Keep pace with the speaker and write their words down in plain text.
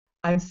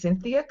I'm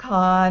Cynthia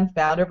Kahn,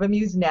 founder of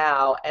Amuse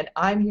Now, and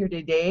I'm here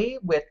today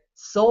with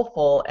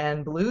soulful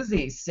and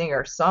bluesy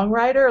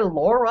singer-songwriter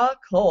Laura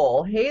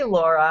Cole. Hey,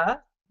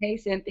 Laura. Hey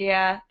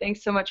Cynthia,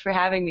 thanks so much for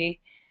having me.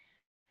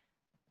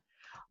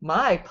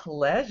 My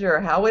pleasure.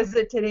 How is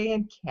it today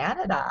in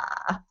Canada?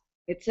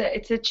 It's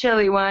a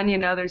chilly one,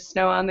 there's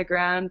snow on the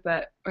ground,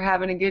 but we're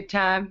having a good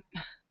time.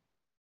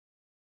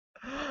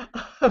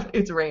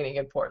 It's raining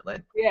in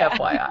Portland, Yeah.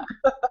 FYI.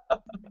 Oh,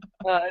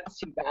 that's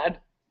too bad.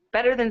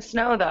 Better than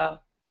snow though.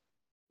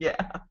 Yeah.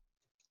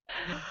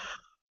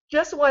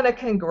 Just want to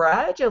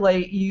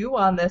congratulate you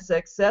on the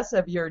success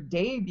of your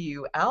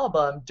debut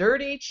album,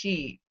 Dirty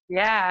Cheat.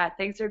 Yeah,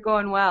 things are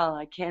going well.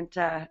 I can't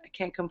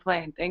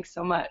complain. Thanks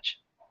so much.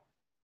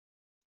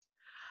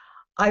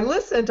 I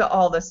listened to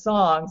all the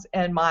songs,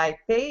 and my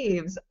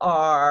faves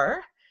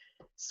are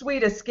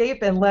Sweet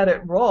Escape and Let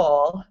It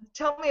Roll.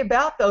 Tell me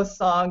about those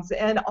songs,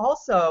 and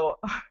also,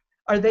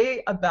 are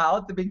they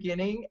about the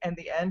beginning and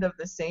the end of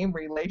the same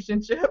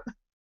relationship?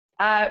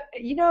 A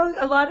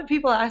lot of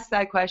people ask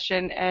that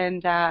question,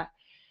 and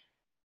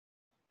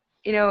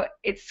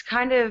it's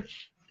kind of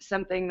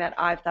something that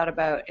I've thought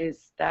about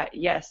is that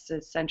yes,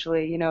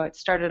 essentially, it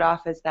started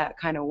off as that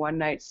kind of one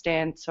night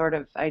stand sort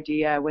of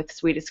idea with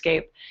Sweet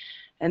Escape.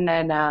 And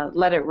then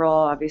Let It Roll,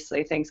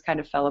 obviously, things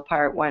kind of fell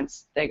apart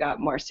once they got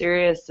more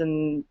serious.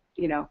 And,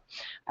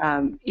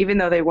 even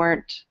though they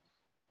weren't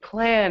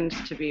planned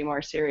to be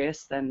more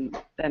serious than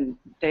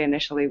they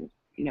initially,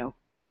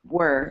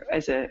 were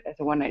as a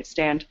one night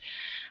stand.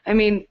 I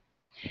mean,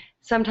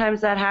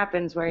 sometimes that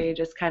happens where you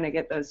just kind of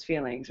get those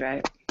feelings,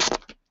 right?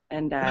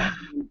 And uh,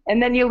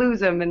 and then you lose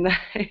them, and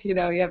you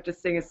have to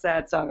sing a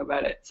sad song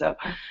about it. So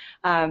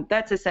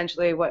that's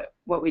essentially what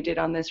we did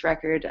on this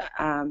record.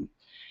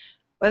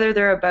 Whether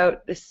they're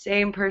about the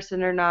same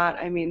person or not,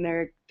 I mean,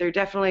 they're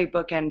definitely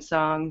bookend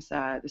songs,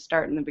 the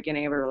start and the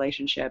beginning of a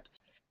relationship.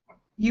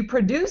 You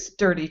produced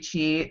Dirty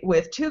Cheat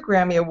with two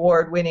Grammy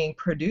Award winning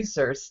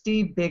producers,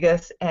 Steve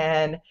Biggis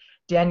and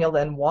Daniel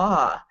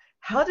Lanois.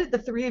 How did the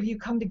three of you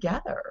come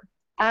together?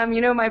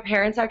 My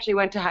parents actually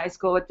went to high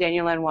school with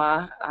Daniel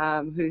Lanois,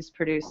 who's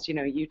produced,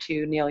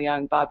 U2, Neil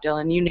Young, Bob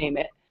Dylan, you name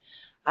it.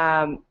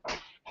 Um,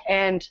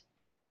 and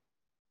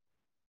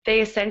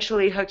they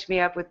essentially hooked me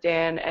up with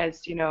Dan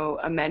as,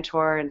 a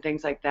mentor and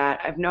things like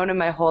that. I've known him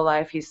my whole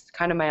life. He's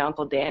kind of my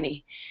Uncle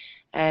Danny.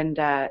 And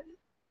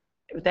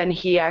then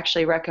he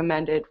actually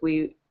recommended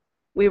we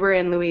were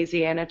in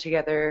Louisiana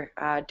together,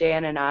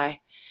 Dan and I,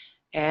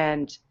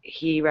 and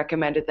he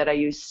recommended that I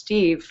use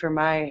Steve for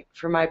my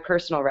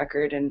personal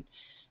record, and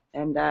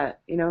the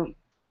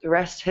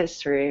rest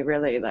history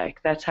really. Like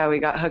that's how we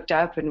got hooked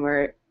up, and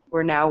we're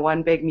now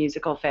one big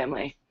musical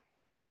family.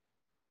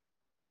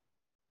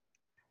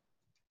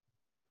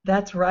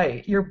 That's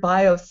right. Your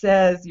bio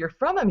says you're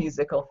from a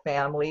musical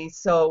family.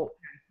 So,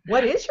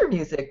 what is your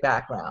music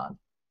background?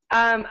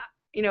 Um,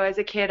 as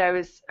a kid, I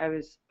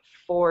was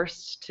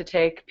forced to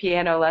take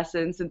piano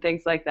lessons and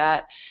things like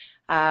that.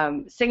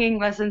 Singing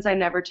lessons I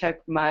never took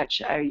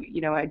much.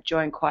 I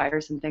joined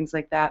choirs and things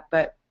like that.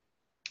 But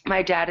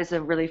my dad is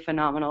a really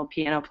phenomenal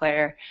piano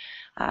player,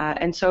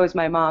 and so is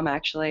my mom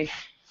actually.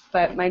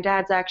 But my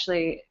dad's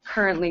actually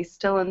currently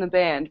still in the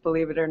band,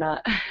 believe it or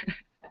not.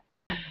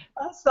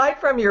 Aside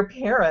from your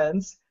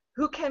parents,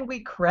 who can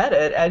we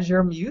credit as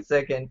your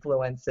music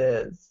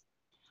influences?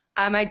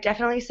 I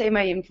definitely say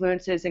my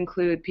influences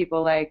include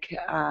people like,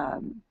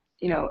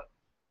 you know,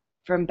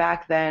 from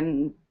back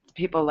then,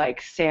 people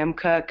like Sam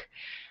Cooke,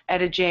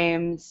 Etta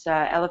James,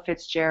 Ella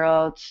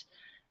Fitzgerald,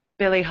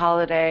 Billie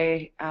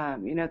Holiday.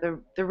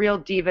 The real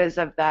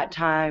divas of that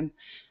time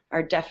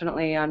are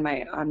definitely on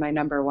my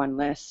number one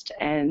list.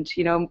 And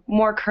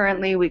more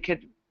currently, we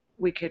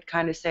could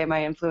kind of say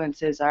my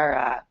influences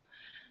are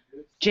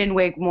Gin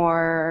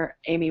Wigmore,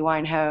 Amy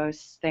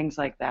Winehouse, things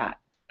like that.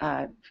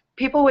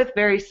 People with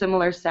very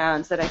similar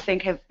sounds that I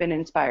think have been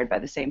inspired by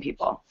the same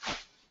people.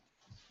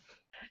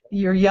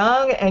 You're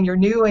young and you're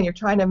new and you're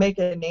trying to make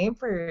a name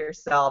for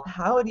yourself.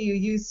 How do you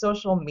use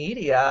social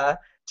media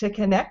to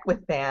connect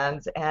with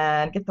fans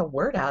and get the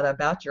word out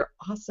about your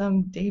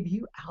awesome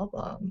debut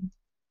album?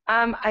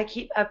 I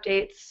keep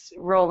updates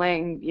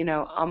rolling,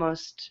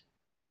 almost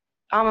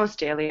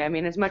daily. I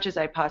mean, as much as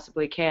I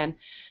possibly can,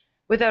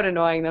 without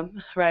annoying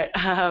them, right?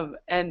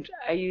 And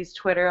I use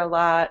Twitter a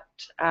lot,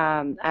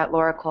 at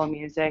Laura Cole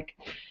Music,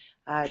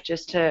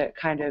 just to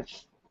kind of,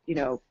 you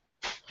know,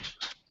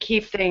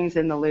 keep things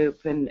in the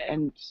loop. And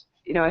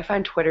I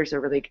find Twitter's a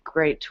really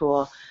great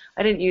tool.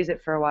 I didn't use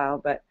it for a while,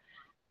 but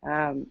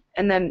and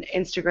then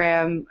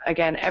Instagram,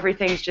 again,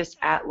 everything's just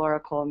at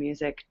Laura Cole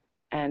Music.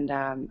 And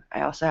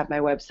I also have my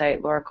website,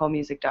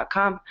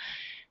 lauracolemusic.com.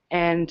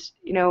 And,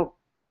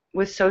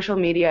 with social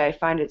media, I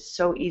find it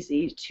so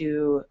easy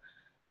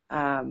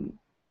um,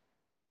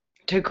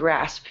 to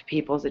grasp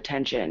people's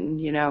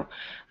attention.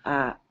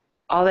 Uh,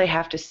 all they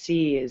have to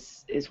see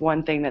is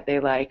one thing that they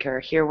like or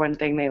hear one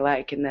thing they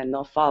like, and then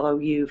they'll follow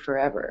you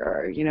forever,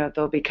 or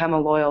they'll become a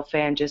loyal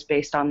fan just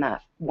based on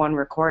that one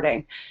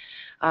recording.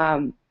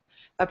 Um,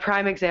 a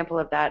prime example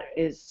of that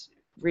is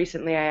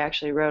recently I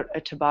actually wrote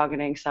a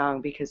tobogganing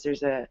song because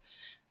there's a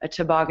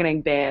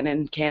tobogganing ban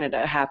in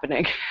Canada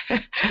happening,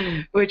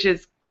 which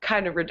is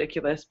kind of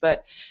ridiculous.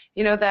 But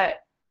you know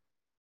that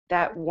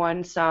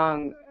one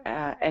song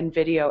and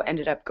video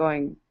ended up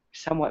going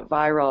somewhat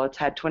viral. It's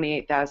had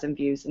 28,000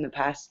 views in the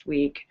past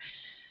week.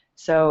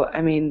 So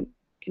I mean,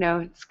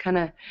 it's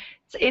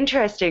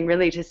interesting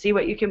really to see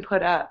what you can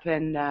put up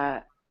and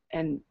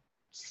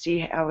see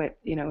how it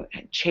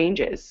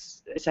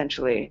changes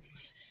essentially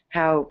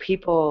how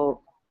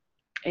people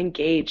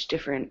engage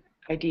different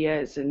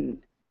ideas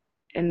and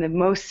the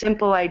most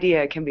simple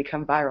idea can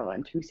become viral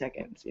in 2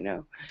 seconds, you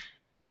know.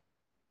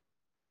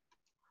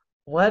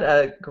 What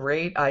a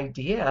great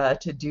idea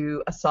to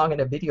do a song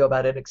and a video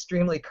about an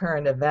extremely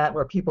current event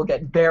where people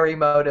get very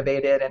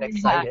motivated and Yeah.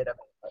 excited.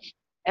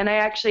 And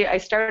I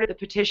started the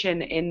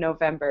petition in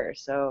November,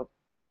 so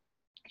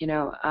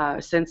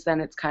since then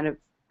it's kind of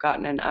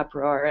gotten an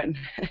uproar, and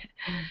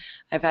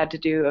I've had to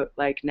do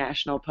like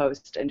national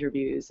post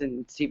interviews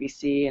and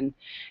CBC and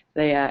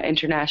the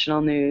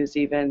international news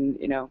even,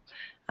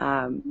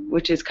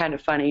 which is kind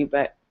of funny,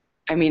 but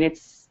I mean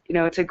it's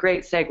a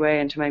great segue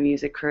into my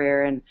music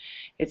career, and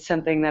it's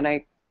something that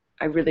I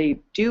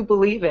really do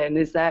believe in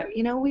is that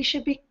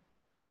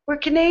we're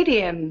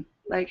Canadian,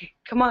 like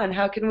come on,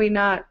 how can we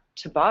not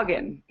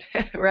toboggan,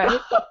 right?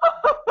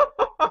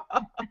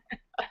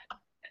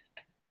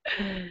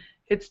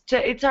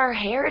 It's our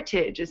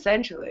heritage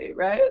essentially,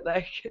 right?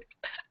 Like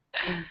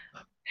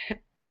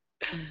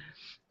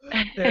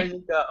There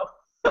you go.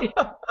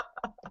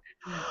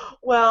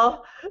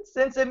 Well,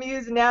 since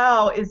Amuse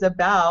Now is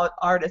about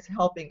artists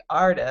helping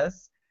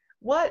artists,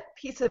 what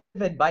piece of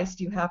advice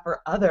do you have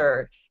for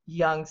other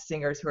young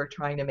singers who are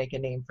trying to make a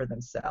name for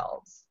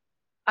themselves?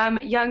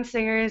 young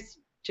singers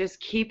just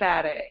keep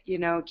at it,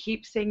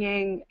 keep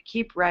singing,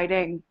 keep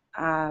writing.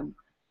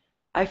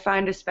 I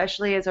find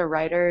especially as a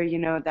writer,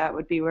 that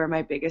would be where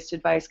my biggest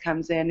advice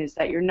comes in is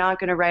that you're not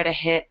going to write a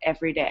hit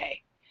every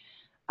day.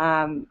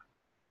 Um,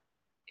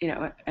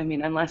 I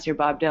mean, unless you're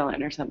Bob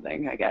Dylan or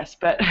something, I guess.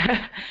 But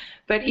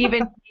but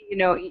even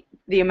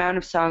the amount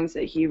of songs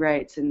that he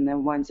writes and the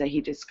ones that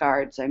he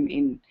discards, I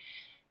mean,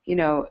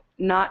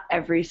 not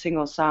every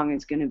single song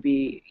is going to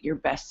be your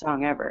best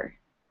song ever,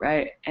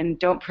 right? And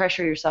don't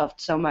pressure yourself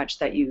so much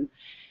that you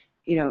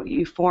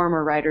form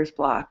a writer's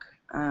block.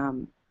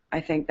 I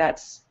think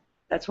that's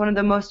one of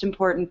the most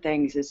important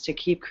things is to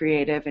keep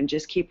creative and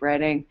just keep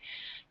writing,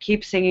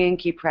 keep singing,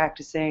 keep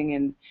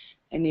practicing,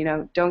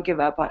 and don't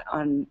give up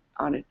on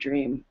a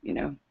dream,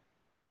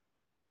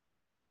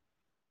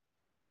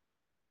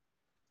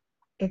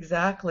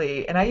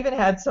 Exactly. And I even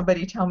had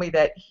somebody tell me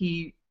that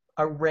he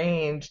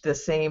arranged the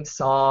same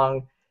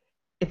song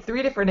at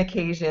three different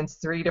occasions,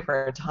 three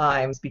different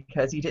times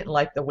because he didn't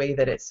like the way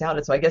that it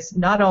sounded. So I guess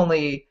not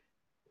only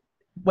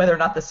whether or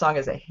not the song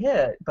is a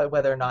hit, but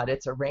whether or not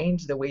it's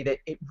arranged the way that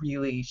it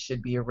really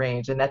should be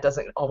arranged. And that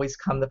doesn't always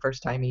come the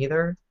first time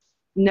either.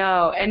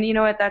 No, and you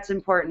know what? That's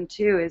important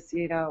too. Is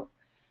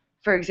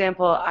for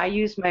example, I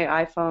use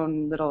my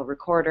iPhone little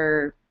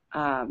recorder,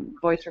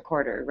 voice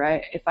recorder,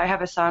 right? If I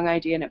have a song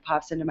idea and it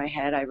pops into my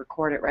head, I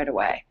record it right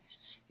away.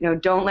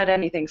 Don't let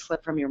anything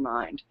slip from your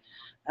mind.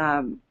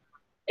 Um,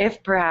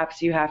 if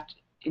perhaps you have to,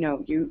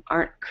 you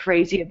aren't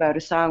crazy about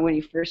a song when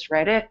you first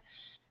write it,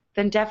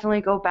 then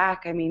definitely go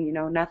back. I mean,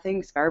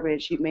 nothing's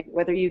garbage.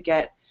 Whether you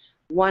get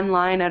one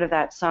line out of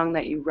that song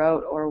that you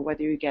wrote, or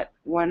whether you get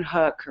one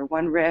hook or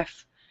one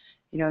riff,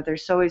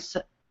 there's always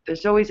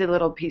a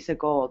little piece of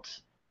gold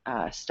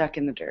stuck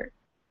in the dirt.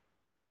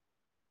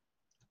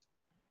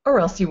 Or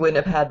else you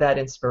wouldn't have had that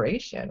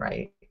inspiration,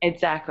 right?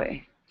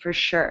 Exactly, for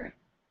sure.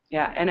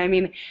 Yeah, and I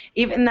mean,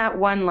 even that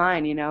one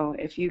line,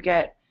 if you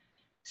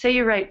say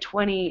you write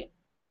 20,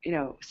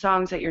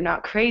 songs that you're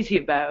not crazy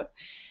about,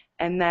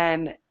 and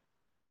then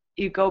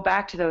you go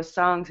back to those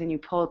songs and you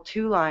pull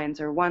two lines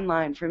or one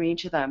line from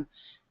each of them,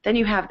 then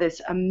you have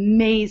this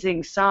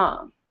amazing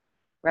song,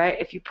 right?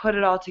 If you put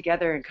it all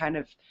together and kind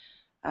of,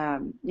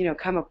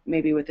 come up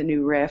maybe with a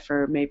new riff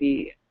or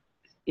maybe,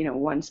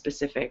 one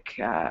specific,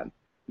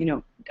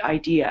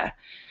 idea,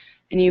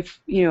 and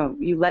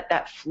you let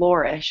that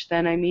flourish,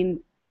 then I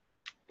mean,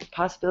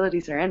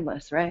 possibilities are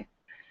endless, right?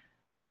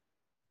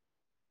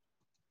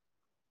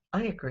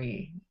 I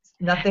agree.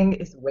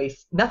 Nothing's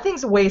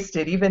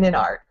wasted, even in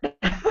art.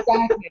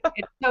 Exactly.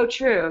 It's so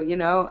true,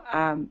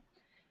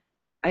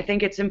 I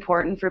think it's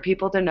important for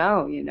people to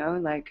know,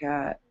 like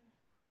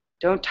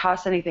don't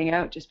toss anything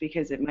out just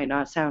because it might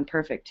not sound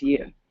perfect to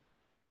you.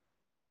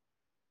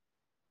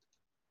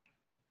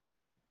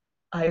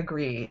 I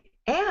agree.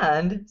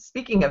 And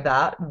speaking of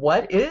that,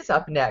 what is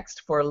up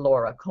next for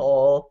Laura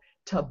Cole,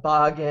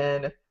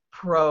 toboggan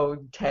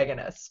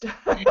protagonist?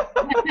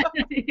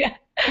 Yeah.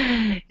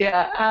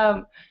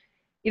 Yeah.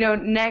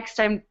 Next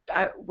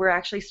we're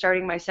actually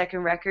starting my second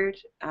record,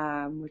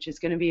 which is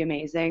going to be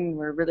amazing.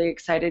 We're really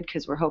excited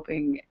because we're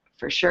hoping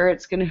for sure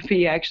it's going to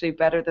be actually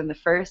better than the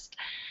first.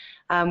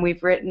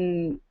 We've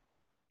written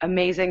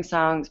amazing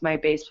songs. My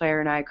bass player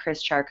and I,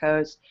 Chris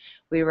Charcos,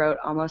 we wrote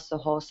almost the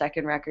whole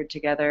second record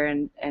together,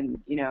 and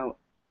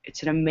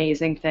it's an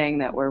amazing thing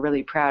that we're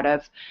really proud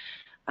of.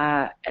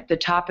 The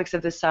topics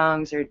of the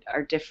songs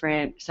are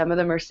different. Some of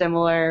them are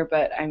similar,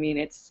 but I mean,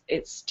 it's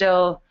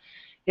still,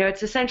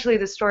 it's essentially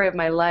the story of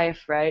my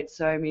life, right?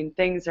 So I mean,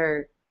 things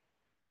are,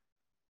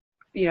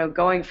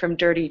 going from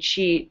Dirty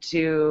Cheat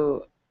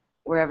to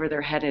wherever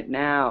they're headed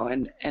now,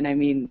 and I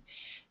mean,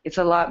 it's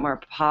a lot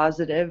more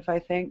positive, I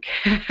think,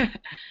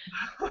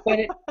 but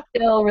it's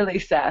still really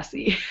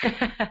sassy.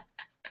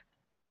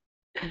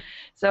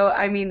 So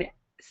I mean,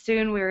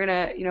 soon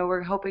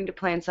we're hoping to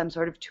plan some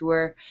sort of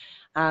tour.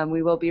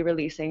 We will be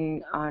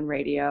releasing on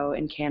radio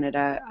in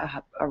Canada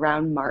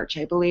around March,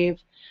 I believe.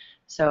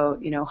 So,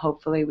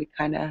 hopefully we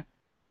kind of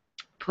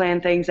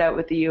plan things out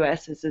with the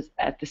U.S.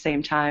 at the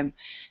same time.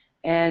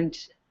 And,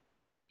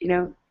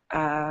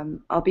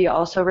 I'll be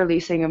also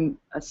releasing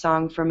a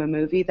song from a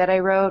movie that I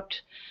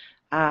wrote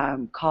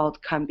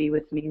called Come Be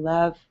With Me,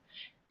 Love.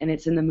 And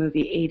it's in the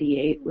movie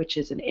 88, which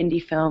is an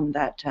indie film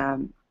that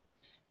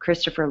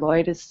Christopher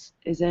Lloyd is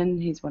in.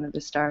 He's one of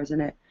the stars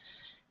in it.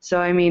 So,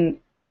 I mean,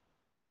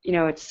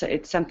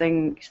 it's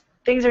something,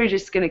 things are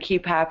just going to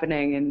keep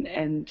happening,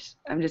 and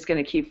I'm just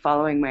going to keep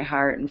following my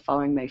heart and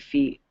following my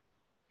feet.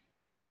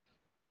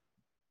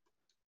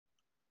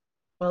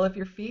 Well, if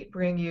your feet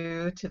bring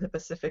you to the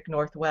Pacific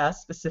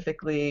Northwest,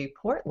 specifically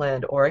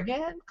Portland,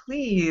 Oregon,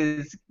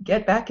 please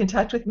get back in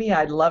touch with me.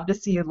 I'd love to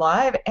see you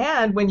live.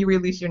 And when you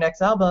release your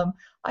next album,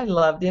 I'd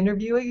love to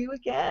interview you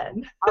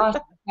again.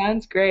 Awesome.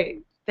 Sounds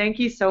great. Thank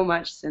you so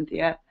much,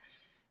 Cynthia.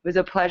 It was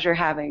a pleasure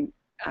having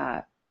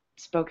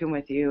spoken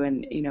with you,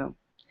 and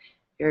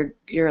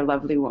you're a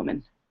lovely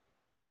woman.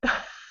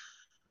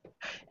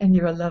 And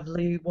you're a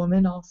lovely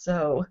woman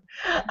also.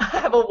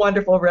 Have a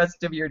wonderful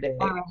rest of your day.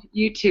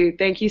 You too.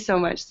 Thank you so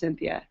much,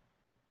 Cynthia.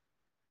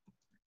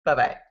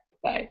 Bye-bye.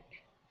 Bye.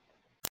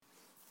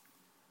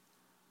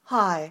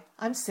 Hi,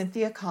 I'm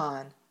Cynthia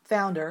Kahn,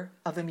 founder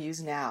of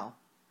Amuse Now.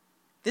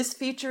 This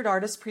featured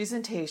artist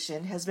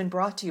presentation has been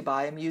brought to you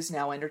by Amuse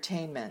Now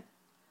Entertainment,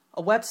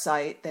 a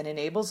website that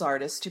enables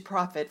artists to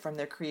profit from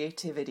their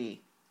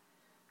creativity.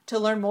 To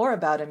learn more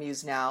about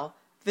Amuse Now,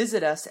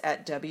 visit us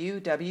at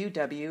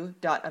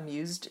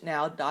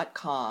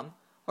www.amusednow.com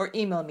or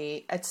email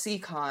me at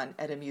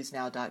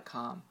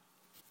ccon@amusenow.com.